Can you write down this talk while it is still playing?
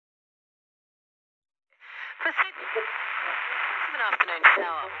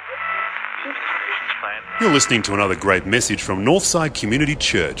You're listening to another great message from Northside Community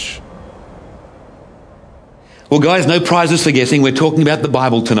Church. Well, guys, no prizes for guessing. We're talking about the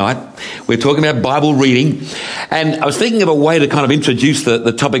Bible tonight. We're talking about Bible reading. And I was thinking of a way to kind of introduce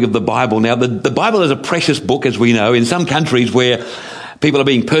the topic of the Bible. Now, the Bible is a precious book, as we know. In some countries where people are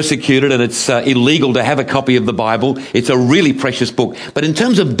being persecuted and it's illegal to have a copy of the Bible, it's a really precious book. But in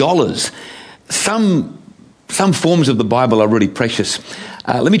terms of dollars, some forms of the Bible are really precious.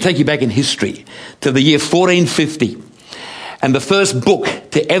 Let me take you back in history to the year 1450. And the first book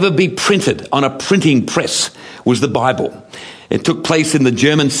to ever be printed on a printing press was the Bible. It took place in the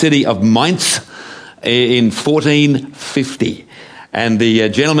German city of Mainz in 1450. And the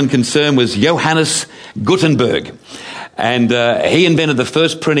gentleman concerned was Johannes Gutenberg. And he invented the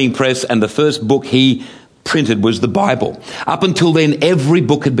first printing press, and the first book he printed was the Bible. Up until then, every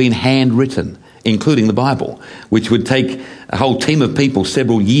book had been handwritten, including the Bible, which would take a whole team of people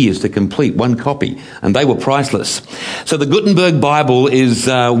several years to complete one copy, and they were priceless. So the Gutenberg Bible is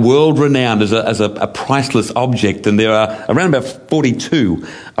world-renowned as a priceless object, and there are around about 42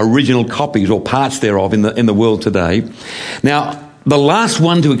 original copies or parts thereof in the world today. Now, the last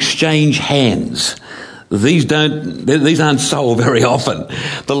one to exchange hands, these aren't sold very often.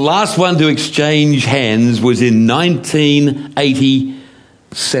 The last one to exchange hands was in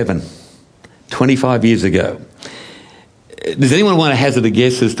 1987. 25 years ago. Does anyone want to hazard a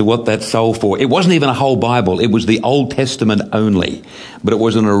guess as to what that sold for? It wasn't even a whole Bible. It was the Old Testament only. But it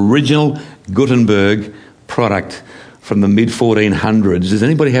was an original Gutenberg product from the mid-1400s. Does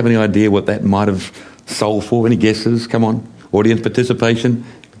anybody have any idea what that might have sold for? Any guesses? Come on. Audience participation.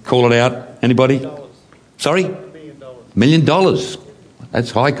 Call it out. Anybody? $1 million. Sorry? $1 million.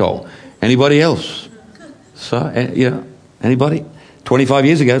 That's high call. Anybody else? Anybody? 25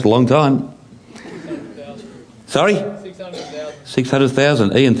 years ago. It's a long time. Sorry?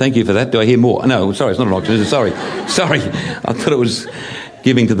 600,000. Ian, thank you for that. Do I hear more? No, sorry, it's not an auction, is it? Sorry. I thought it was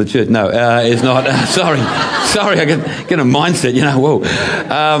giving to the church. No, it's not. Sorry, I get a mindset, whoa.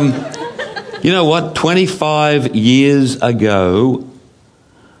 You know what? 25 years ago,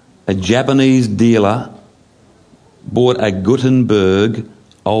 a Japanese dealer bought a Gutenberg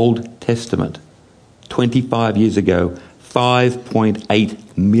Old Testament. 25 years ago,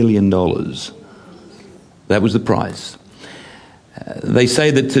 $5.8 million. That was the price. They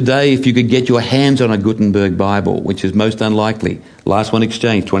say that today, if you could get your hands on a Gutenberg Bible, which is most unlikely, last one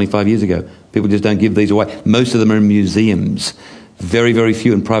exchanged 25 years ago, people just don't give these away. Most of them are in museums, very, very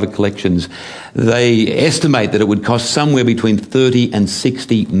few in private collections. They estimate that it would cost somewhere between 30 and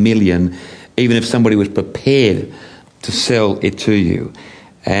 60 million, even if somebody was prepared to sell it to you.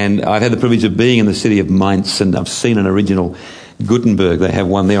 And I've had the privilege of being in the city of Mainz, and I've seen an original Gutenberg. They have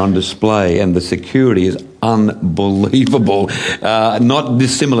one there on display, and the security is unbelievable. Not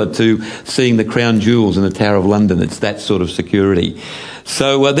dissimilar to seeing the crown jewels in the Tower of London. It's that sort of security.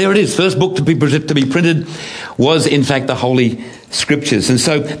 So there it is. First book to be printed was, in fact, the Holy Scriptures. And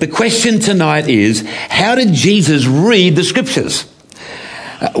so the question tonight is, how did Jesus read the Scriptures?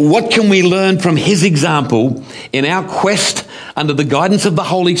 What can we learn from his example in our quest under the guidance of the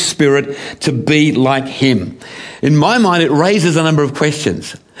Holy Spirit to be like him? In my mind, it raises a number of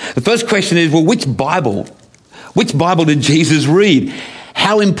questions. The first question is, well, which Bible did Jesus read?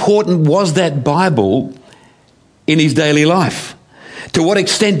 How important was that Bible in his daily life? To what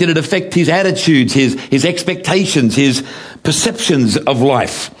extent did it affect his attitudes, his expectations, his perceptions of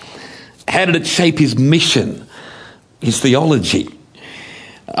life? How did it shape his mission, his theology?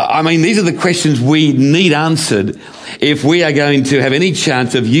 I mean, these are the questions we need answered if we are going to have any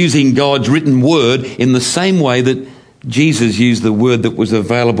chance of using God's written word in the same way that Jesus used the word that was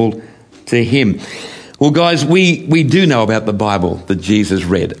available to him. Well, guys, we do know about the Bible that Jesus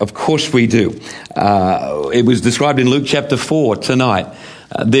read. Of course we do. It was described in Luke chapter 4 tonight.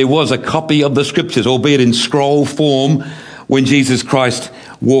 There was a copy of the Scriptures, albeit in scroll form, when Jesus Christ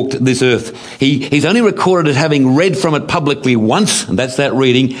walked this earth. He's only recorded as having read from it publicly once, and that's that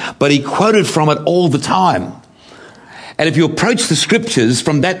reading, but he quoted from it all the time. And if you approach the Scriptures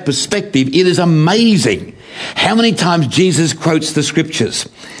from that perspective, it is amazing how many times Jesus quotes the Scriptures.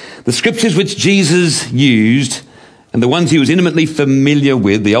 The Scriptures which Jesus used, and the ones he was intimately familiar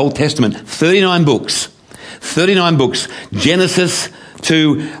with, the Old Testament, 39 books, Genesis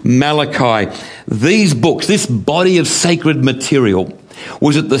to Malachi. These books, this body of sacred material,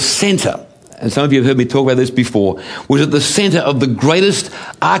 was at the center, and some of you have heard me talk about this before, was at the center of the greatest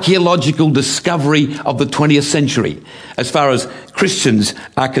archaeological discovery of the 20th century, as far as Christians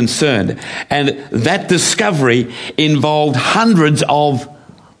are concerned. And that discovery involved hundreds of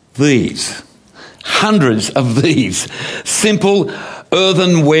these. hundreds of these simple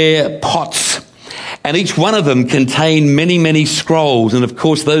earthenware pots. And each one of them contained many, many scrolls. And of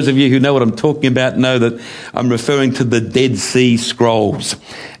course, those of you who know what I'm talking about know that I'm referring to the Dead Sea Scrolls.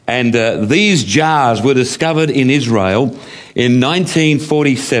 And these jars were discovered in Israel in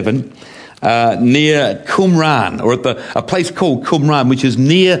 1947 near Qumran, or at a place called Qumran, which is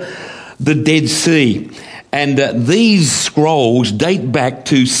near the Dead Sea. And these scrolls date back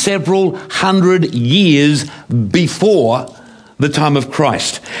to several hundred years before the time of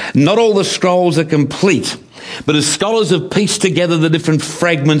Christ. Not all the scrolls are complete, but as scholars have pieced together the different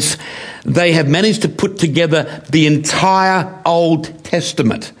fragments, they have managed to put together the entire Old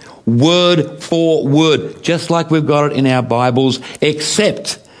Testament, word for word, just like we've got it in our Bibles,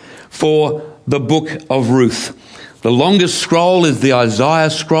 except for the book of Ruth. The longest scroll is the Isaiah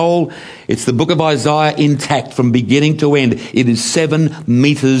scroll. It's the book of Isaiah intact from beginning to end. It is 7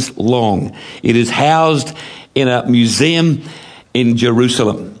 meters long. It is housed in a museum in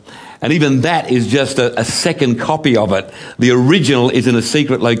Jerusalem. And even that is just a second copy of it. The original is in a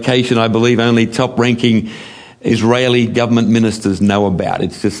secret location, I believe only top-ranking Israeli government ministers know about.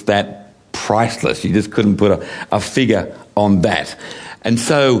 It's just that priceless. You just couldn't put a figure on that. And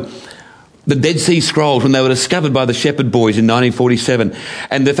so the Dead Sea Scrolls, when they were discovered by the Shepherd Boys in 1947,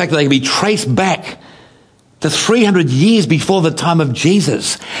 and the fact that they can be traced back to 300 years before the time of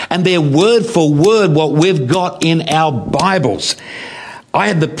Jesus, and they're word for word what we've got in our Bibles. I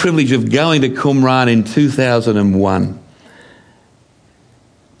had the privilege of going to Qumran in 2001.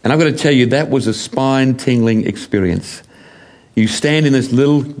 And I've got to tell you, that was a spine-tingling experience. You stand in this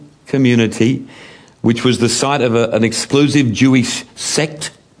little community, which was the site of an exclusive Jewish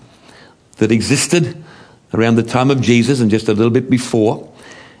sect that existed around the time of Jesus and just a little bit before.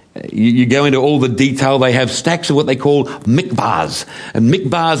 You go into all the detail. They have stacks of what they call mikvahs. And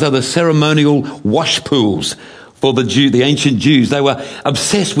mikvahs are the ceremonial wash pools for the ancient Jews. They were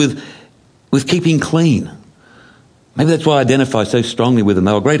obsessed with keeping clean. Maybe that's why I identify so strongly with them.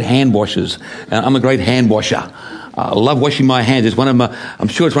 They were great hand washers. I'm a great hand washer. I love washing my hands. It's I'm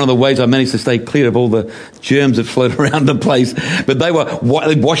sure it's one of the ways I managed to stay clear of all the germs that float around the place. But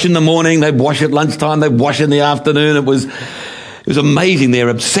they'd wash in the morning, they'd wash at lunchtime, they'd wash in the afternoon. It was amazing, their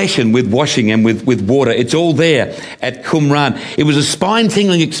obsession with washing and with water. It's all there at Qumran. It was a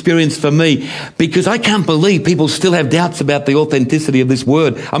spine-tingling experience for me because I can't believe people still have doubts about the authenticity of this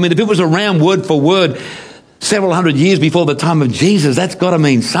word. I mean, if it was around word for word several hundred years before the time of Jesus, that's got to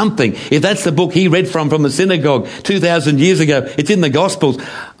mean something. If that's the book he read from the synagogue 2,000 years ago, it's in the Gospels.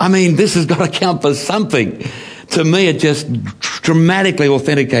 I mean, this has got to count for something. To me, it just dramatically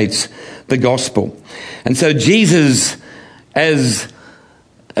authenticates the gospel. And so Jesus, as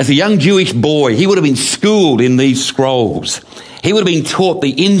a young Jewish boy, he would have been schooled in these scrolls. He would have been taught the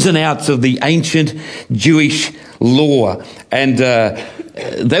ins and outs of the ancient Jewish law. And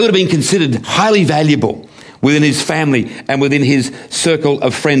they would have been considered highly valuable within his family and within his circle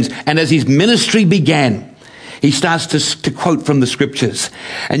of friends. And as his ministry began, he starts to quote from the scriptures.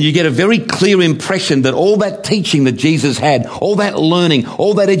 And you get a very clear impression that all that teaching that Jesus had, all that learning,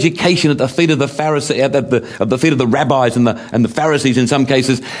 all that education at the feet of the Pharisees, at the feet of the rabbis and the Pharisees in some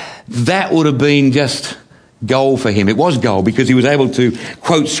cases, that would have been just gold for him. It was gold because he was able to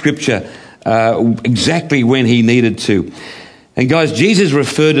quote scripture exactly when he needed to. And guys, Jesus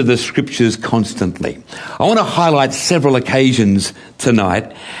referred to the scriptures constantly. I want to highlight several occasions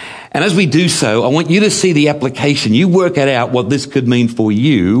tonight. And as we do so, I want you to see the application. You work it out what this could mean for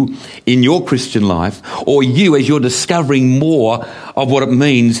you in your Christian life, or you as you're discovering more of what it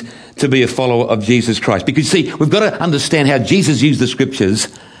means to be a follower of Jesus Christ. Because see, we've got to understand how Jesus used the scriptures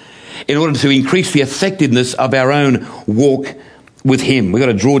in order to increase the effectiveness of our own walk with him. We've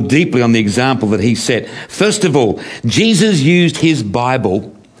got to draw deeply on the example that he set. First of all, Jesus used his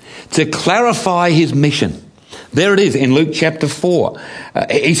Bible to clarify his mission. There it is in Luke chapter 4.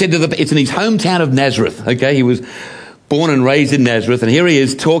 He said it's in his hometown of Nazareth. Okay, he was born and raised in Nazareth, and here he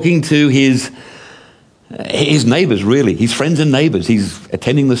is talking to his neighbours, really, his friends and neighbours. He's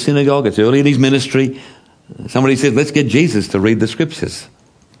attending the synagogue. It's early in his ministry. Somebody said, let's get Jesus to read the scriptures.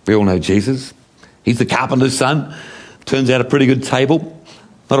 We all know Jesus. He's the carpenter's son. Turns out a pretty good table.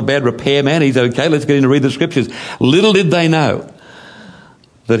 Not a bad repairman. He's okay. Let's get him to read the scriptures. Little did they know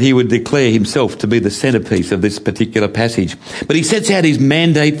that he would declare himself to be the centerpiece of this particular passage. But he sets out his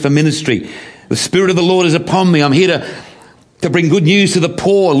mandate for ministry. The Spirit of the Lord is upon me. I'm here to bring good news to the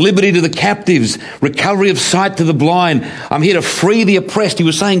poor, liberty to the captives, recovery of sight to the blind. I'm here to free the oppressed. He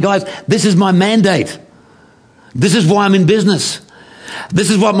was saying, guys, this is my mandate. This is why I'm in business.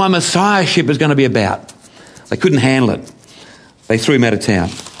 This is what my messiahship is going to be about. They couldn't handle it. They threw him out of town.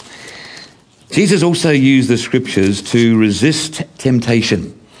 Jesus also used the scriptures to resist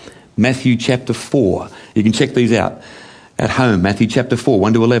temptation. Matthew chapter 4. You can check these out at home. Matthew chapter 4,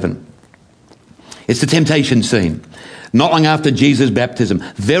 1 to 11. It's the temptation scene. Not long after Jesus' baptism,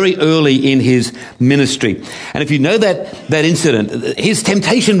 very early in his ministry. And if you know that incident, his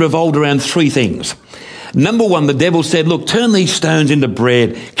temptation revolved around three things. Number one, the devil said, look, turn these stones into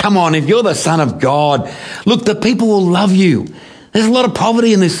bread. Come on, if you're the Son of God, look, the people will love you. There's a lot of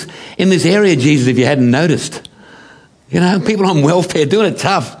poverty in this area, Jesus, if you hadn't noticed. You know, people on welfare doing it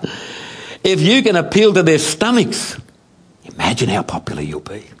tough. If you can appeal to their stomachs, imagine how popular you'll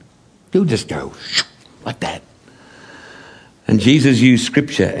be. You'll just go like that. And Jesus used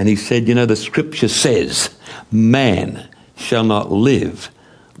scripture and he said, you know, the scripture says, man shall not live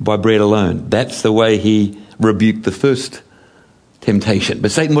by bread alone. That's the way he rebuked the first temptation.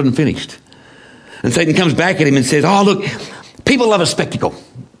 But Satan wasn't finished. And Satan comes back at him and says, oh, look, people love a spectacle.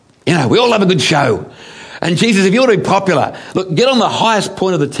 You know, we all love a good show. And Jesus, if you want to be popular, look, get on the highest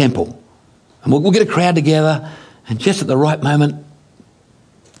point of the temple. And we'll get a crowd together. And just at the right moment,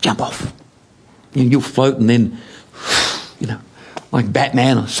 jump off. You'll float and then, you know, like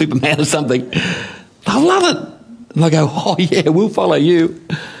Batman or Superman or something. They'll love it. And I go, oh yeah, we'll follow you.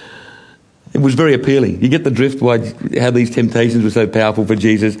 It was very appealing. You get the drift why how these temptations were so powerful for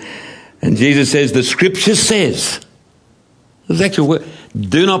Jesus. And Jesus says, the scripture says, there's actual word,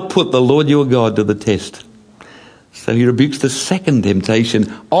 do not put the Lord your God to the test. So he rebukes the second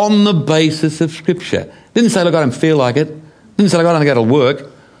temptation on the basis of scripture. Didn't say, look, I don't feel like it. Didn't say, look, I don't think it'll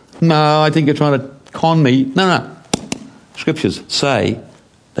work. No, I think you're trying to con me. No. Scriptures say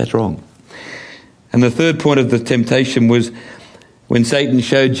that's wrong. And the third point of the temptation was when Satan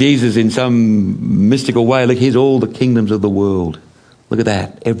showed Jesus in some mystical way, look, here's all the kingdoms of the world. Look at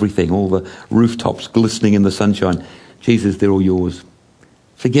that, everything, all the rooftops glistening in the sunshine. Jesus, they're all yours.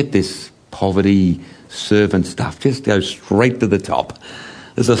 Forget this poverty, servant stuff. Just go straight to the top.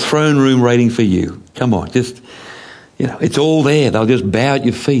 There's a throne room waiting for you. Come on, just, you know, it's all there. They'll just bow at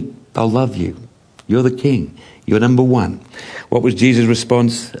your feet. They'll love you. You're the king. You're number one. What was Jesus'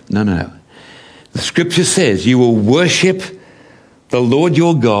 response? No. The scripture says you will worship the Lord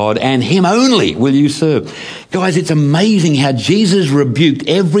your God and him only will you serve. Guys, it's amazing how Jesus rebuked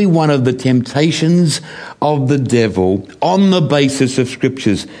every one of the temptations of the devil on the basis of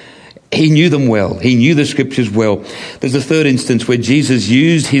scriptures. He knew them well. He knew the scriptures well. There's a third instance where Jesus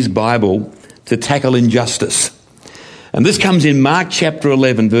used his Bible to tackle injustice. And this comes in Mark chapter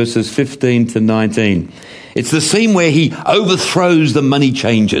 11, verses 15 to 19. It's the scene where he overthrows the money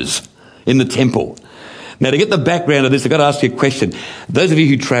changers in the temple. Now, to get the background of this, I've got to ask you a question. Those of you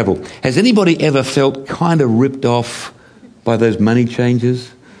who travel, has anybody ever felt kind of ripped off by those money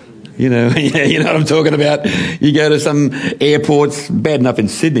changers? You know, you know what I'm talking about. You go to some airports, bad enough in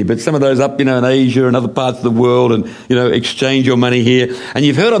Sydney, but some of those up, you know, in Asia and other parts of the world and, you know, exchange your money here. And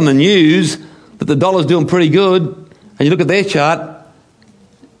you've heard on the news that the dollar's doing pretty good. And you look at their chart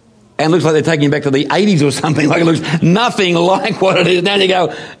and it looks like they're taking it back to the 80s or something. Like it looks nothing like what it is now. You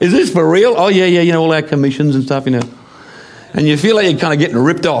go, is this for real? Oh, yeah, you know, all our commissions and stuff, you know. And you feel like you're kind of getting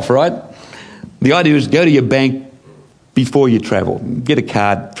ripped off, right? The idea is go to your bank before you travel. Get a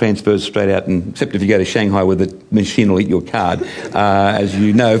card, transfers straight out, and except if you go to Shanghai where the machine will eat your card, as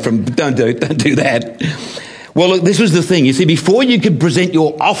you know from, don't do that. Well, look, this was the thing. You see, before you could present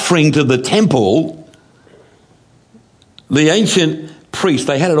your offering to the temple, the ancient priests,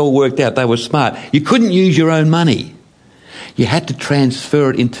 they had it all worked out. They were smart. You couldn't use your own money. You had to transfer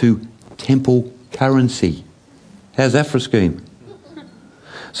it into temple currency. How's that for a scheme?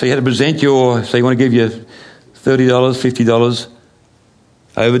 So you had to present so you want to give your $30, $50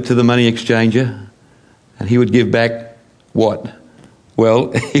 over to the money exchanger, and he would give back what?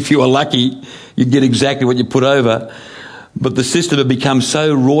 Well, if you were lucky, you'd get exactly what you put over. But the system had become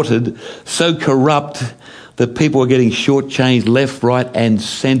so rotted, so corrupt, that people were getting shortchanged left, right and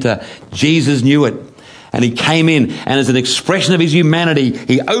centre. Jesus knew it. And he came in, and as an expression of his humanity,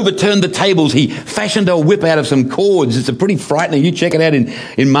 he overturned the tables. He fashioned a whip out of some cords. It's a pretty frightening. You check it out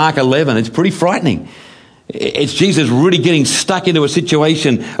in Mark 11. It's pretty frightening. It's Jesus really getting stuck into a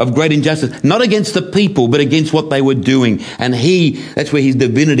situation of great injustice, not against the people, but against what they were doing. And that's where his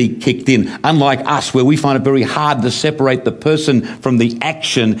divinity kicked in. Unlike us, where we find it very hard to separate the person from the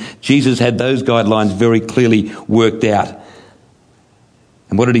action, Jesus had those guidelines very clearly worked out.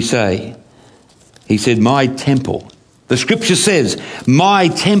 And what did he say? He said, my temple, the scripture says, my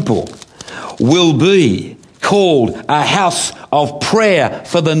temple will be called a house of prayer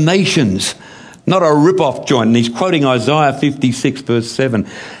for the nations. not a rip-off joint. And he's quoting Isaiah 56 verse 7.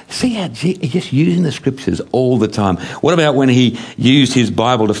 See how he's just using the scriptures all the time. What about when he used his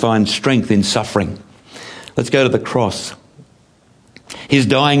Bible to find strength in suffering? Let's go to the cross. His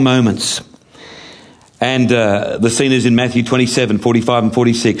dying moments. And the scene is in Matthew 27, 45 and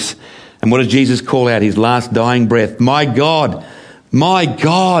 46. And what does Jesus call out? His last dying breath. My God,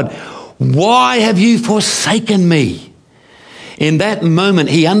 why have you forsaken me? In that moment,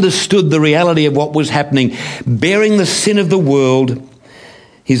 he understood the reality of what was happening. Bearing the sin of the world,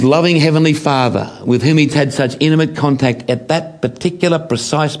 his loving Heavenly Father, with whom he'd had such intimate contact at that particular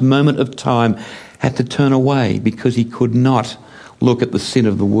precise moment of time, had to turn away because he could not look at the sin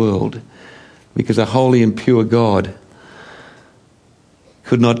of the world. Because a holy and pure God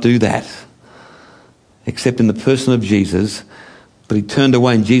could not do that, except in the person of Jesus. But he turned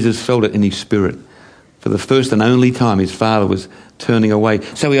away, and Jesus felt it in his spirit. For the first and only time, his Father was turning away.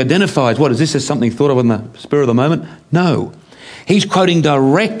 So he identifies, what, is this as something thought of in the spur of the moment? No. He's quoting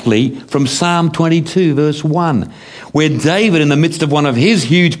directly from Psalm 22, verse 1, where David, in the midst of one of his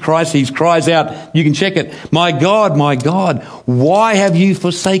huge crises, cries out, you can check it, my God, why have you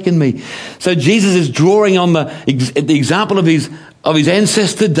forsaken me? So Jesus is drawing on the example of his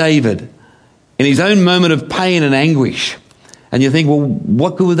ancestor David in his own moment of pain and anguish. And you think, well,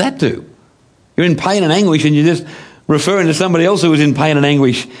 what good would that do? You're in pain and anguish and you're just referring to somebody else who was in pain and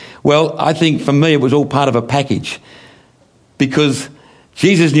anguish. Well, I think for me it was all part of a package. Because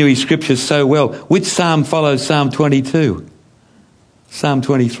Jesus knew his scriptures so well. Which psalm follows Psalm 22? Psalm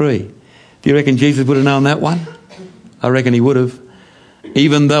 23. Do you reckon Jesus would have known that one? I reckon he would have.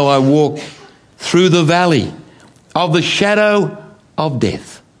 Even though I walk through the valley of the shadow of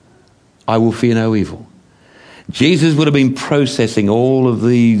death, I will fear no evil. Jesus would have been processing all of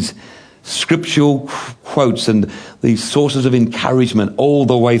these scriptural quotes and these sources of encouragement all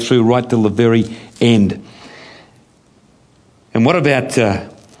the way through, right till the very end. And what about the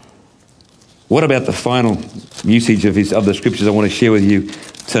final usage of the scriptures I want to share with you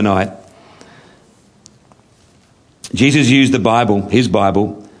tonight? Jesus used the Bible, his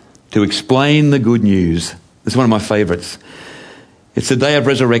Bible, to explain the good news. This is one of my favourites. It's the day of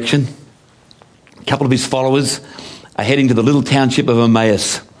resurrection. A couple of his followers are heading to the little township of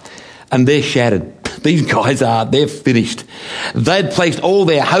Emmaus, and they're shattered. These guys they're finished. They'd placed all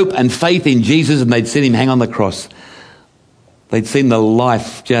their hope and faith in Jesus, and they'd seen him hang on the cross. They'd seen the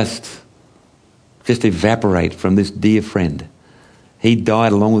life just evaporate from this dear friend. He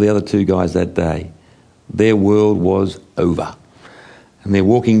died along with the other two guys that day. Their world was over. And they're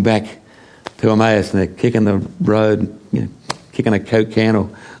walking back to Emmaus and they're kicking the road, kicking a Coke can or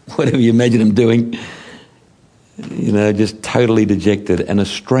whatever you imagine them doing. Just totally dejected. And a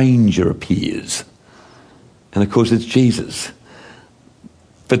stranger appears. And of course it's Jesus.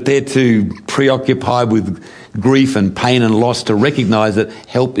 But they're too preoccupied with grief and pain and loss to recognise that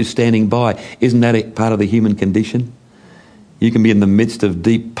help is standing by. Isn't that a part of the human condition? You can be in the midst of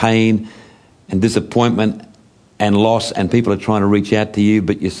deep pain and disappointment and loss, and people are trying to reach out to you,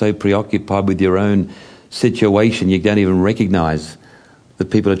 but you're so preoccupied with your own situation you don't even recognise that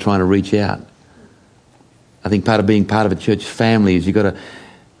people are trying to reach out. I think part of being part of a church family is you've got to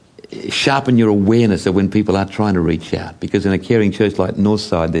sharpen your awareness of when people are trying to reach out, because in a caring church like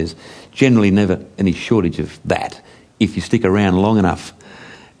Northside there's generally never any shortage of that if you stick around long enough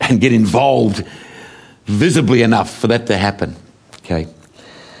and get involved visibly enough for that to happen. Okay.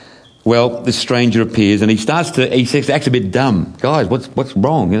 Well, this stranger appears and he acts a bit dumb. Guys, what's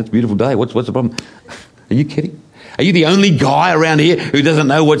wrong? It's a beautiful day. What's the problem? Are you kidding? Are you the only guy around here who doesn't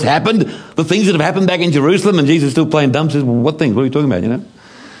know what's happened? The things that have happened back in Jerusalem? And Jesus is still playing dumb. Says, well, what things? What are you talking about,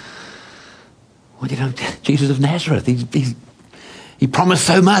 Well, Jesus of Nazareth, he promised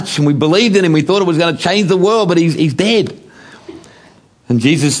so much and we believed in him. We thought it was going to change the world, but he's dead. And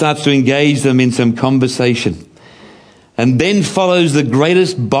Jesus starts to engage them in some conversation. And then follows the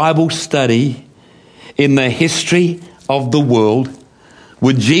greatest Bible study in the history of the world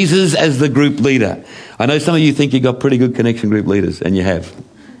with Jesus as the group leader. I know some of you think you've got pretty good connection group leaders, and you have.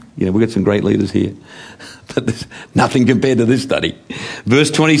 We've got some great leaders here. But there's nothing compared to this study. Verse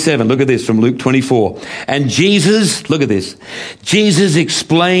 27, look at this from Luke 24. And Jesus, look at this. Jesus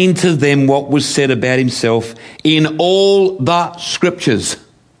explained to them what was said about himself in all the scriptures.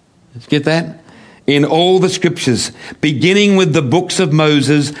 Let's get that? In all the scriptures, beginning with the books of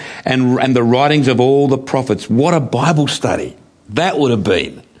Moses and the writings of all the prophets. What a Bible study that would have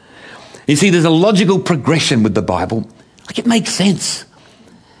been. You see, there's a logical progression with the Bible. It makes sense.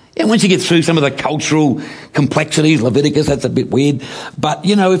 And once you get through some of the cultural complexities, Leviticus, that's a bit weird. But,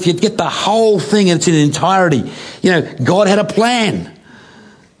 if you get the whole thing in its entirety, God had a plan.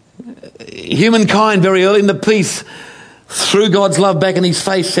 humankind very early in the piece, threw God's love back in his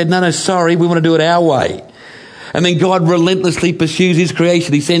face, said, no, sorry, we want to do it our way. And then God relentlessly pursues his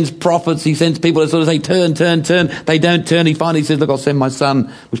creation. He sends prophets, he sends people that sort of say, turn. They don't turn. He finally says, look, I'll send my son,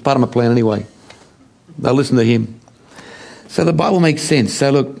 which was part of my plan anyway. They'll listen to him. So the Bible makes sense. So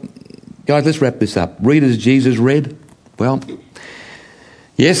look, guys, let's wrap this up. Read as Jesus read. Well,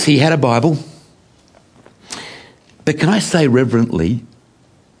 yes, he had a Bible. But can I say reverently,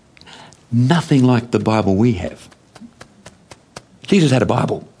 nothing like the Bible we have. Jesus had a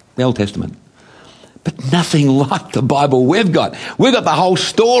Bible, the Old Testament. But nothing like the Bible we've got. We've got the whole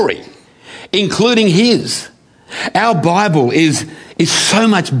story, including his. Our Bible is so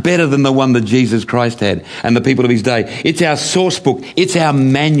much better than the one that Jesus Christ had and the people of his day. It's our source book. It's our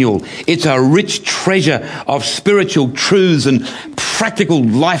manual. It's a rich treasure of spiritual truths and practical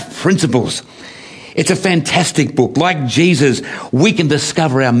life principles. It's a fantastic book. Like Jesus, we can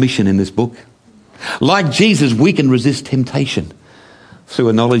discover our mission in this book. Like Jesus, we can resist temptation through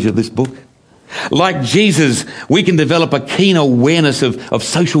a knowledge of this book. Like Jesus, we can develop a keen awareness of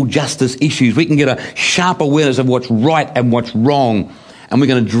social justice issues. We can get a sharp awareness of what's right and what's wrong. And we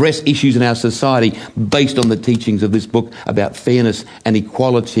can address issues in our society based on the teachings of this book about fairness and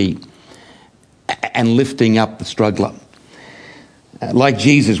equality and lifting up the struggler. Like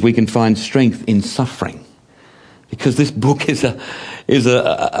Jesus, we can find strength in suffering because this book is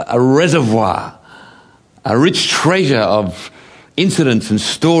a reservoir, a rich treasure of incidents and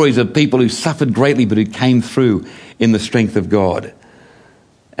stories of people who suffered greatly but who came through in the strength of God.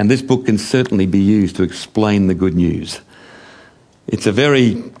 And this book can certainly be used to explain the good news. It's a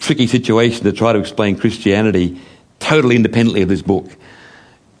very tricky situation to try to explain Christianity totally independently of this book.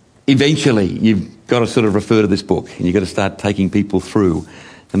 Eventually, you've got to sort of refer to this book and you've got to start taking people through.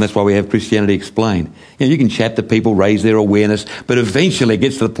 And that's why we have Christianity Explained. You can chat to people, raise their awareness, but eventually it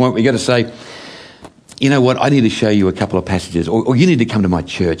gets to the point where you've got to say, you know what, I need to show you a couple of passages, or you need to come to my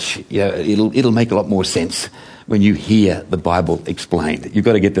church. It'll make a lot more sense when you hear the Bible explained. You've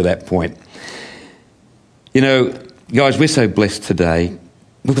got to get to that point. You know, guys, we're so blessed today.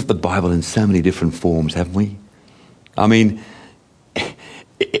 We've got the Bible in so many different forms, haven't we? I mean,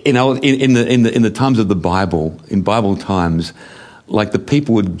 you know, in the times of the Bible, in Bible times, like the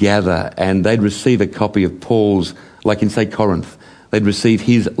people would gather and they'd receive a copy of Paul's, like in, say, Corinth. They'd receive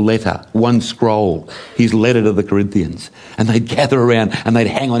his letter, one scroll, his letter to the Corinthians. And they'd gather around and they'd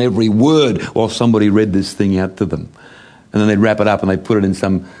hang on every word while somebody read this thing out to them. And then they'd wrap it up and they'd put it in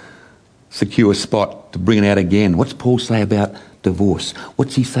some secure spot to bring it out again. What's Paul say about divorce?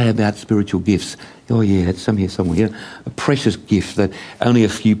 What's he say about spiritual gifts? Oh yeah, it's some here somewhere. You know, a precious gift that only a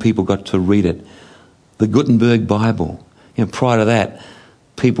few people got to read it. The Gutenberg Bible. You know, prior to that,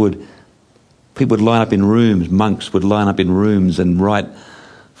 people would line up in rooms, monks would line up in rooms and write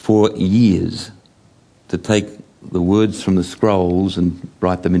for years to take the words from the scrolls and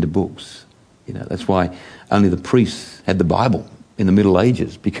write them into books. You know, that's why only the priests had the Bible in the Middle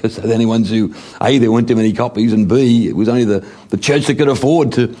Ages, because they're the only ones who, A, there weren't too many copies, and B, it was only the church that could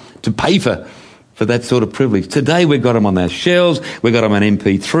afford to pay for that sort of privilege. Today we've got them on our shelves, we've got them on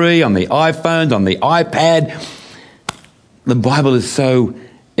MP3, on the iPhones, on the iPad. The Bible is so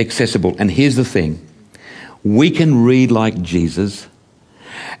accessible. And here's the thing. We can read like Jesus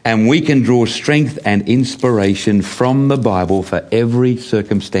and we can draw strength and inspiration from the Bible for every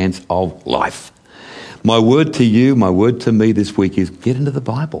circumstance of life. My word to you, my word to me this week is get into the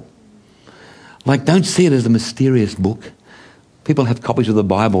Bible. Like, don't see it as a mysterious book. People have copies of the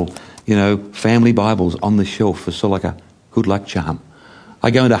Bible, you know, family Bibles on the shelf for sort of like a good luck charm. I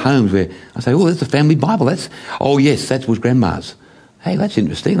go into homes where I say, oh, that's a family Bible. Oh yes, that was Grandma's. Hey, that's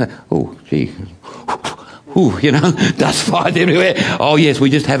interesting. Oh, gee. Ooh, you know, dust flies everywhere. Oh, yes, we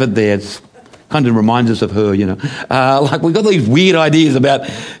just have it there. It's kind of reminds us of her, you know. Like, we've got these weird ideas about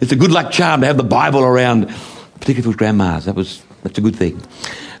it's a good luck charm to have the Bible around, particularly if it was Grandma's. That's a good thing.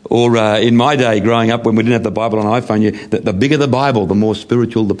 Or in my day, growing up, when we didn't have the Bible on iPhone, the bigger the Bible, the more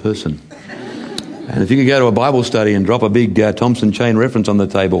spiritual the person. And if you could go to a Bible study and drop a big Thompson chain reference on the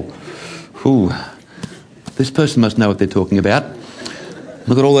table, this person must know what they're talking about.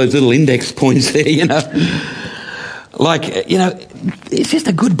 Look at all those little index points there, you know. Like, you know, it's just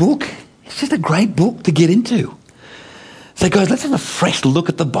a good book. It's just a great book to get into. So, guys, let's have a fresh look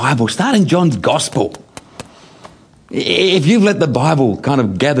at the Bible. Start in John's Gospel. If you've let the Bible kind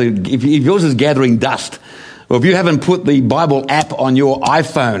of gather, if yours is gathering dust, or if you haven't put the Bible app on your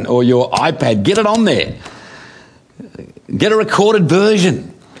iPhone or your iPad, get it on there. Get a recorded version.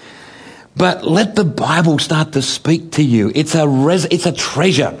 But let the Bible start to speak to you. It's a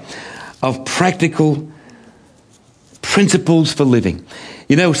treasure of practical principles for living.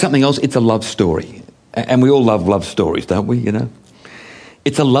 You know something else? It's a love story. And we all love stories, don't we, you know?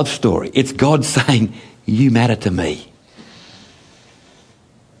 It's a love story. It's God saying, you matter to me.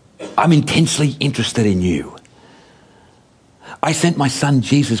 I'm intensely interested in you. I sent my son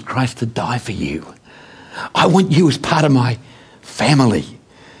Jesus Christ to die for you. I want you as part of my family.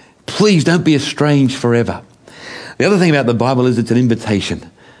 Please don't be estranged forever. The other thing about the Bible is it's an invitation.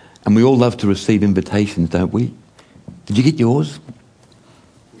 And we all love to receive invitations, don't we? Did you get yours?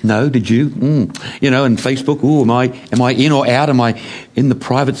 No, did you? You know, and Facebook, am I in or out? Am I in the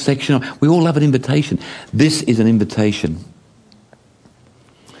private section? We all love an invitation. This is an invitation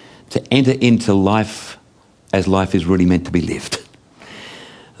to enter into life as life is really meant to be lived.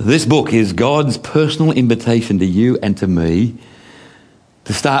 This book is God's personal invitation to you and to me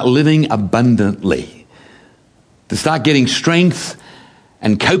to start living abundantly, to start getting strength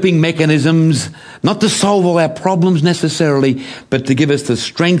and coping mechanisms, not to solve all our problems necessarily, but to give us the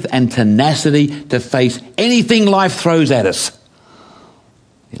strength and tenacity to face anything life throws at us.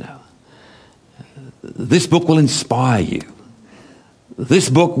 You know, this book will inspire you. This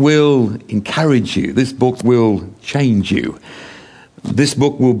book will encourage you. This book will change you. This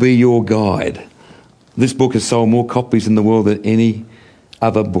book will be your guide. This book has sold more copies in the world than any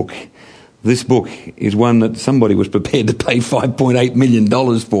other book. This book is one that somebody was prepared to pay $5.8 million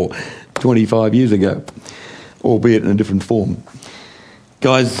for 25 years ago, albeit in a different form.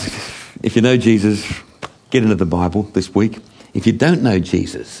 Guys, if you know Jesus, get into the Bible this week. If you don't know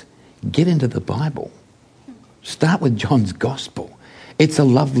Jesus, get into the Bible. Start with John's Gospel. It's a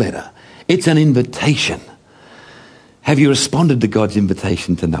love letter. It's an invitation. Have you responded to God's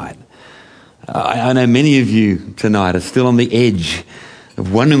invitation tonight? I know many of you tonight are still on the edge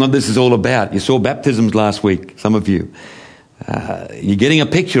of wondering what this is all about. You saw baptisms last week, some of you. You're getting a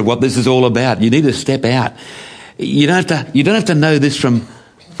picture of what this is all about. You need to step out. You don't have to know this from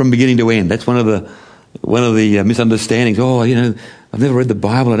beginning to end. That's one of the misunderstandings. Oh, you know, I've never read the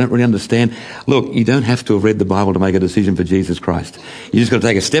Bible. I don't really understand. Look, you don't have to have read the Bible to make a decision for Jesus Christ. You just got to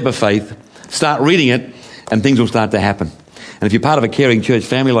take a step of faith, start reading it, and things will start to happen. And if you're part of a caring church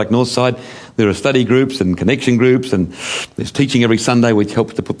family like Northside, there are study groups and connection groups, and there's teaching every Sunday, which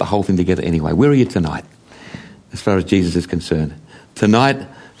helps to put the whole thing together anyway. Where are you tonight, as far as Jesus is concerned? Tonight,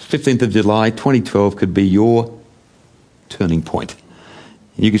 15th of July, 2012, could be your turning point.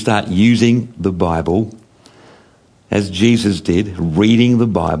 You can start using the Bible as Jesus did, reading the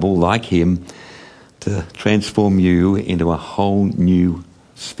Bible like him to transform you into a whole new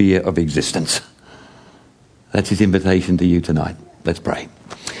sphere of existence. That's his invitation to you tonight. Let's pray.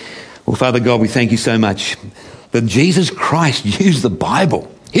 Well, Father God, we thank you so much that Jesus Christ used the Bible,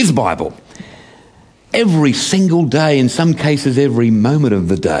 his Bible, every single day, in some cases every moment of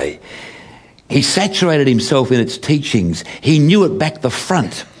the day. He saturated himself in its teachings. He knew it back the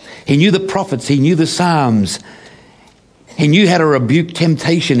front. He knew the prophets. He knew the Psalms. He knew how to rebuke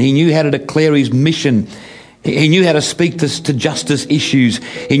temptation. He knew how to declare his mission. He knew how to speak to justice issues.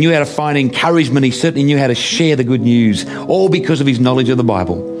 He knew how to find encouragement. He certainly knew how to share the good news, all because of his knowledge of the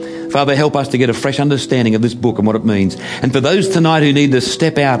Bible. Father, help us to get a fresh understanding of this book and what it means. And for those tonight who need to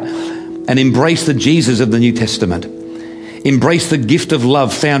step out and embrace the Jesus of the New Testament, embrace the gift of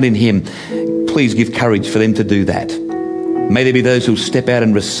love found in him, please give courage for them to do that. May there be those who step out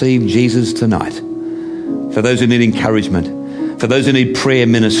and receive Jesus tonight. For those who need encouragement, for those who need prayer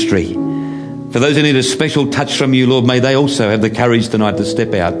ministry, for those who need a special touch from you, Lord, may they also have the courage tonight to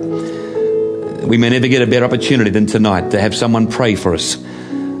step out. We may never get a better opportunity than tonight to have someone pray for us,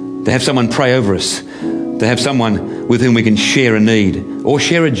 to have someone pray over us, to have someone with whom we can share a need or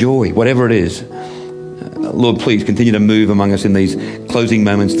share a joy, whatever it is. Lord, please continue to move among us in these closing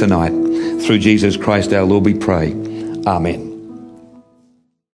moments tonight. Through Jesus Christ our Lord we pray. Amen.